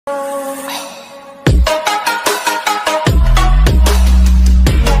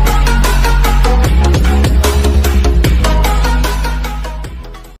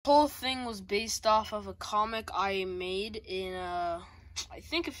based off of a comic I made in, I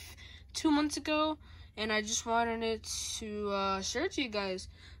think 2 months ago, and I just wanted it to share it to you guys.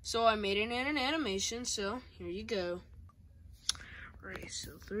 So I made it in an animation, so here you go. Alright,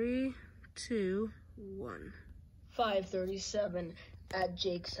 so 3, 2, 1. 5:37 at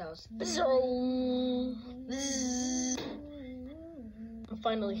Jake's house. I'm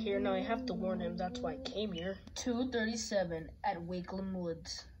finally here. Now I have to warn him. That's why I came here. 2:37 at Wakeland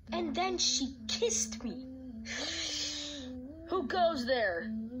Woods. And then she kissed me. Who goes there?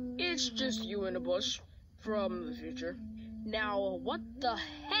 It's just you in a bush from the future. Now, what the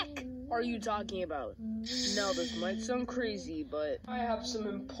heck are you talking about? Now, this might sound crazy, but I have some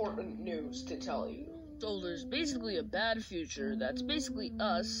important news to tell you. So there's basically a bad future that's basically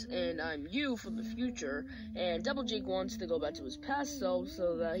us, and I'm you from the future, and Devil Jake wants to go back to his past self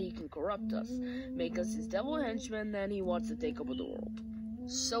so that he can corrupt us, make us his devil henchmen, then he wants to take over the world.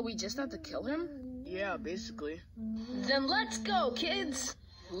 So we just have to kill him? Yeah, basically. Then let's go, kids!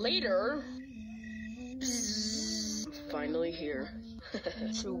 Later, I'm finally here.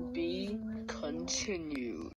 To be continued.